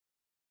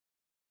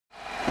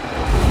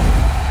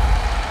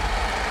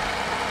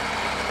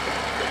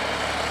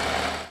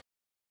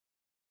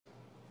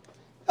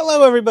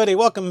Hello everybody,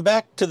 welcome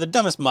back to the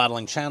dumbest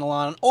modeling channel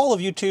on all of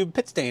YouTube,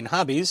 Pitstain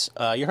Hobbies.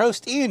 Your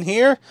host Ian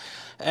here,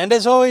 and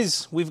as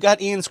always, we've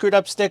got Ian Screwed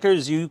Up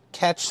stickers. You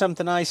catch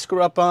something I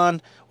screw up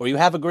on, or you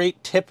have a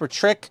great tip or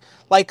trick,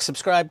 like,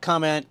 subscribe,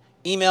 comment,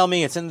 email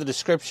me, it's in the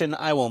description.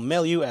 I will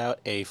mail you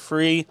out a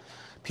free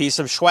piece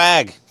of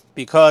swag,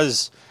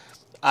 because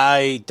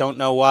I don't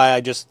know why I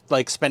just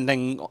like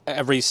spending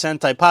every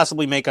cent I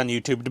possibly make on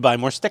YouTube to buy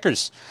more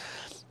stickers.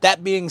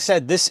 That being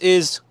said, this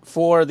is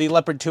for the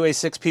Leopard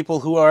 2A6 people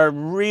who are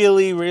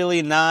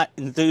really not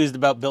enthused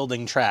about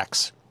building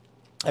tracks.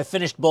 I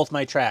finished both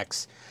my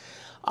tracks.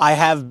 I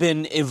have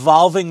been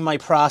evolving my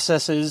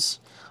processes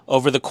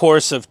over the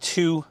course of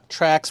 2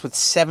 tracks with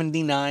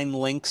 79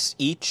 links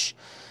each.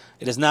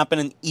 It has not been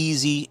an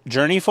easy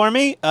journey for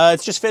me.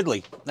 It's just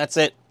fiddly. That's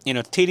it. You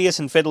know, tedious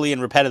and fiddly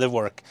and repetitive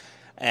work.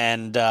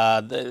 And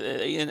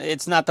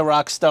it's not the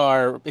rock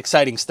star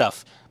exciting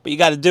stuff, but you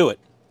got to do it.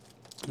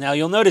 Now,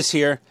 you'll notice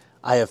here,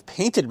 I have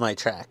painted my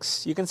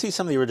tracks. You can see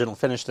some of the original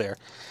finish there.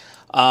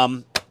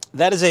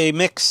 That is a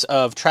mix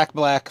of track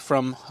black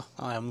from,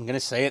 I'm going to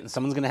say it, and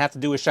someone's going to have to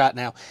do a shot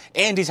now,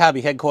 Andy's Hobby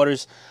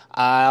Headquarters.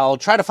 I'll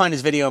try to find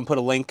his video and put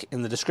a link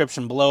in the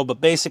description below, but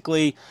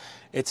basically,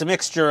 it's a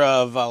mixture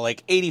of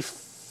like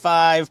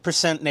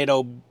 85%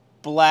 NATO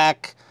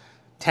black,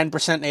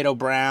 10% NATO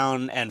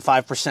brown, and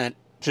 5%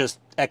 just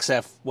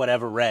XF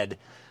whatever red.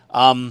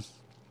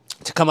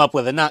 To come up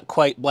with a not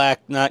quite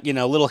black, not, you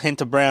know, little hint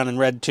of brown and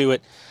red to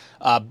it,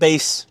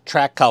 base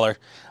track color.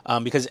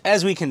 Because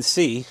as we can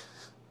see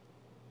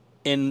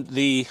in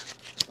the,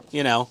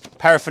 you know,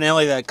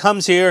 paraphernalia that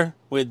comes here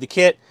with the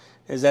kit,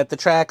 is that the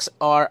tracks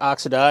are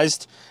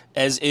oxidized,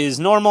 as is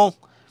normal.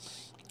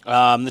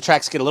 The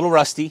tracks get a little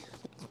rusty,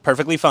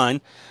 perfectly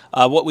fine.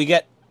 What we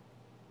get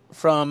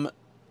from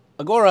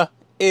Agora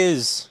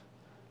is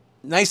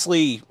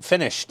nicely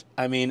finished.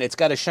 I mean, it's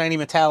got a shiny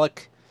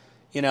metallic,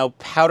 you know,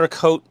 powder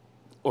coat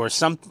or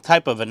some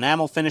type of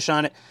enamel finish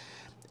on it.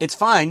 It's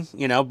fine,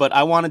 you know, but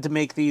I wanted to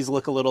make these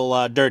look a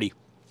little dirty.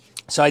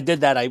 So I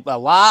did that. A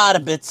lot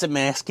of bits of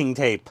masking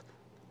tape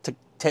to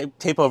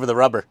tape over the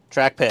rubber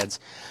track pads.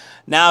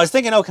 Now, I was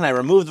thinking, oh, can I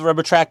remove the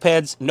rubber track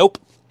pads? Nope.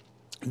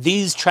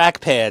 These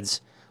track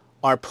pads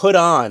are put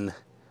on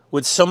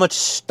with so much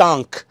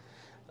stunk.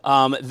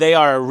 They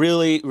are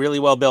really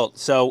well built.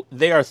 So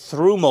they are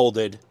through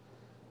molded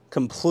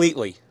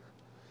completely.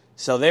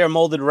 So they are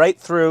molded right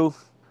through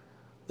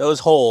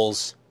those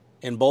holes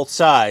in both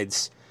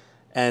sides,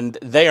 and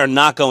they are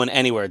not going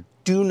anywhere.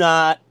 Do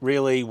not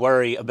really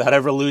worry about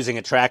ever losing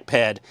a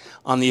trackpad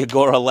on the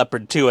Agora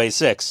Leopard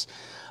 2A6.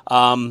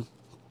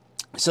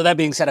 So that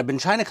being said, I've been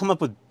trying to come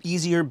up with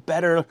easier,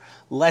 better,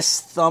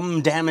 less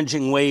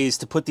thumb-damaging ways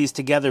to put these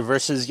together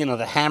versus, you know,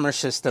 the hammer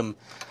system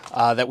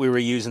that we were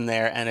using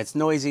there, and it's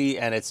noisy,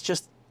 and it's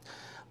just,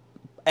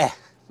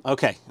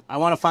 okay, I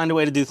want to find a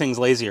way to do things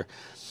lazier.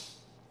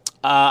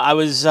 Then I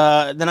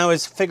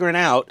was figuring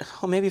out,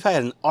 oh, maybe if I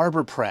had an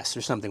arbor press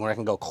or something where I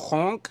can go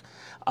clonk,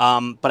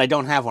 but I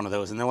don't have one of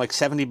those, and they're like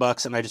 70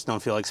 bucks, and I just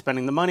don't feel like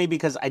spending the money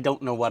because I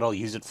don't know what I'll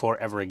use it for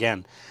ever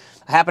again.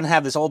 I happen to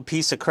have this old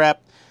piece of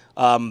crap,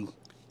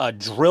 a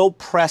drill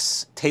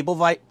press table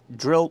vise,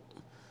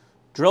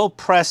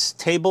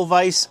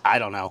 I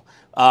don't know,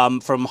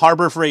 from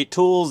Harbor Freight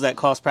Tools that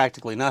cost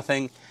practically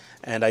nothing,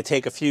 and I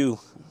take a few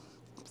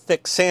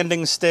thick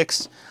sanding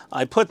sticks,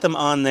 I put them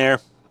on there.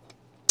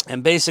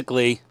 And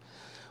basically,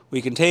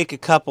 we can take a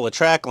couple of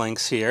track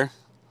links here.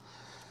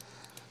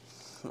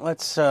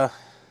 Let's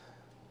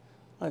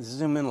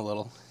zoom in a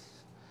little.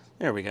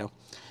 There we go.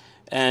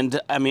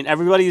 And I mean,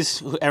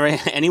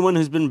 anyone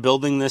who's been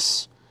building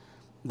this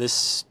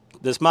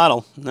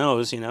model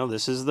knows, you know,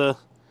 this is the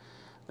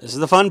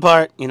fun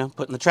part, you know,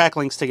 putting the track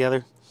links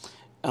together.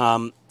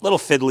 Little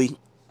fiddly.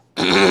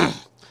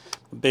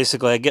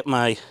 Basically, I get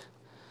my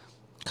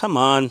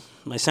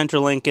center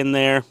link in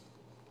there.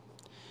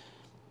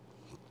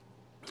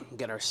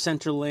 Get our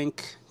center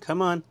link.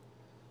 Come on.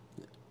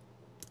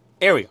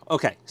 There we go.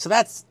 Okay, so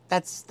that's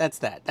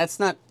that. That's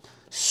not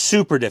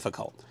super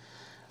difficult.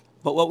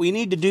 But what we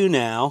need to do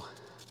now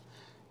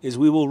is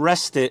we will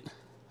rest it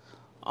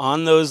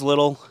on those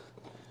little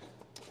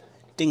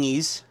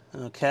dingies,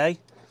 okay?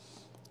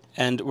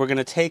 And we're going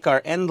to take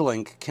our end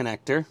link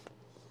connector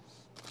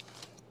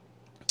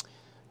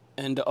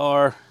and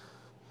our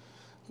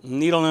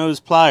needle nose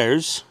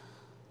pliers.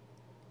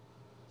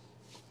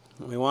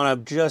 We want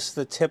to adjust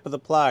the tip of the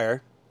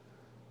plier,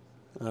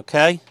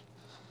 okay?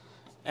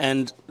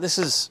 And this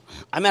is,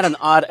 I'm at an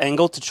odd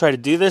angle to try to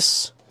do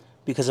this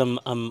because I'm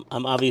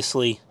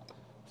obviously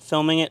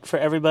filming it for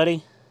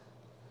everybody.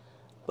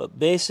 But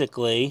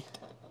basically,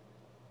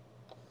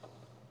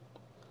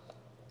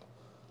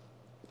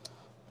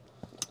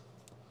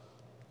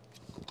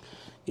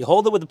 you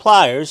hold it with the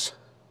pliers,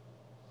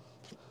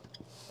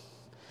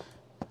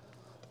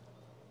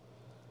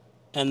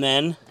 and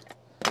then,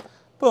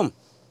 boom.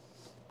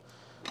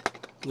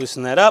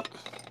 Loosen that up,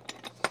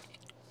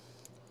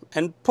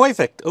 and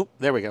perfect. Oh,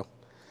 there we go.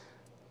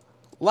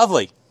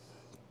 Lovely.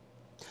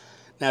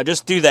 Now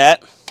just do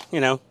that,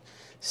 you know,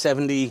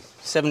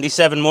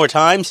 77 more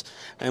times,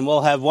 and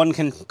we'll have one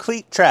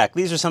complete track.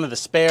 These are some of the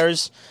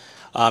spares.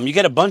 You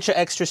get a bunch of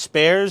extra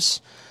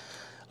spares.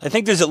 I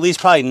think there's at least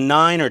probably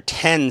 9 or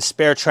 10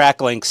 spare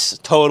track links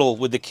total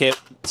with the kit,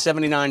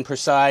 79 per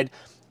side.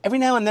 Every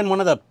now and then one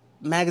of the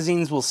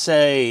magazines will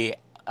say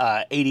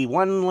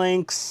 81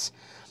 links,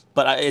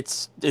 but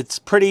it's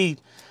pretty,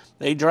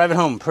 they drive it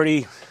home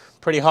pretty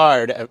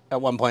hard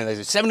at one point. They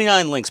say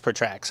 79 links per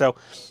track. So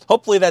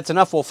hopefully that's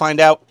enough. We'll find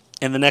out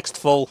in the next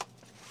full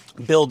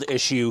build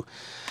issue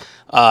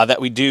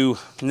that we do,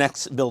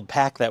 next build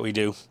pack that we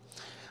do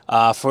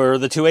for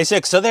the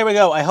 2A6. So there we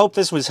go. I hope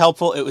this was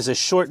helpful. It was a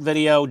short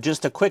video,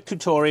 just a quick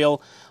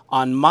tutorial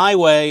on my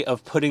way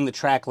of putting the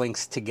track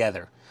links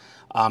together.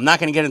 I'm not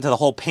going to get into the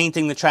whole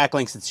painting the track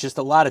links. It's just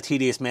a lot of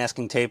tedious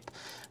masking tape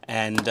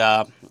and,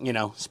 you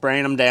know,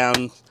 spraying them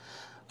down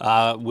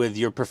with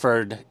your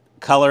preferred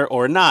color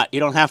or not. You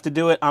don't have to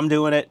do it. I'm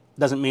doing it.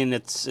 Doesn't mean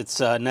it's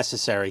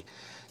necessary.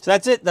 So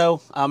that's it,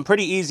 though.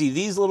 Pretty easy.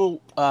 These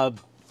little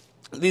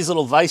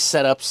vise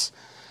setups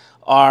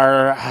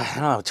are, I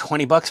don't know,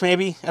 20 bucks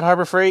maybe at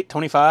Harbor Freight,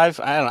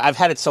 25. I don't know. I've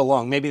had it so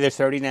long. Maybe they're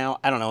 30 now.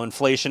 I don't know.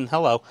 Inflation.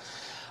 Hello.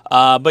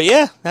 But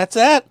yeah, that's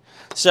that.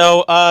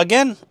 So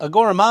again,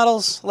 Agora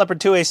models,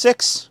 Leopard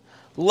 2A6.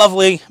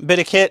 Lovely bit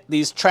of kit.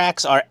 These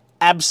tracks are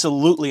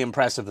absolutely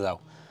impressive, though.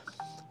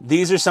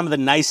 These are some of the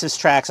nicest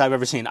tracks I've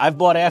ever seen. I've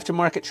bought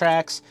aftermarket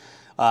tracks.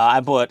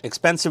 I bought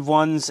expensive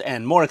ones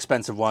and more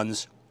expensive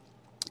ones.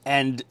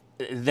 And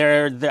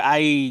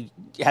I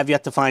have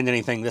yet to find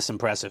anything this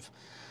impressive.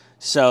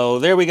 So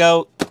there we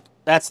go.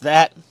 That's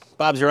that.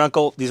 Bob's your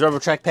uncle. These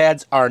RoboTrack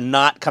pads are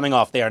not coming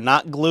off. They are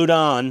not glued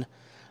on.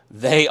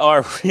 They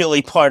are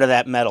really part of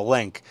that metal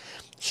link.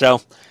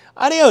 So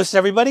adios,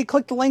 everybody.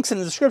 Click the links in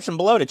the description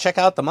below to check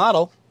out the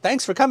model.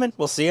 Thanks for coming.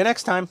 We'll see you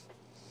next time.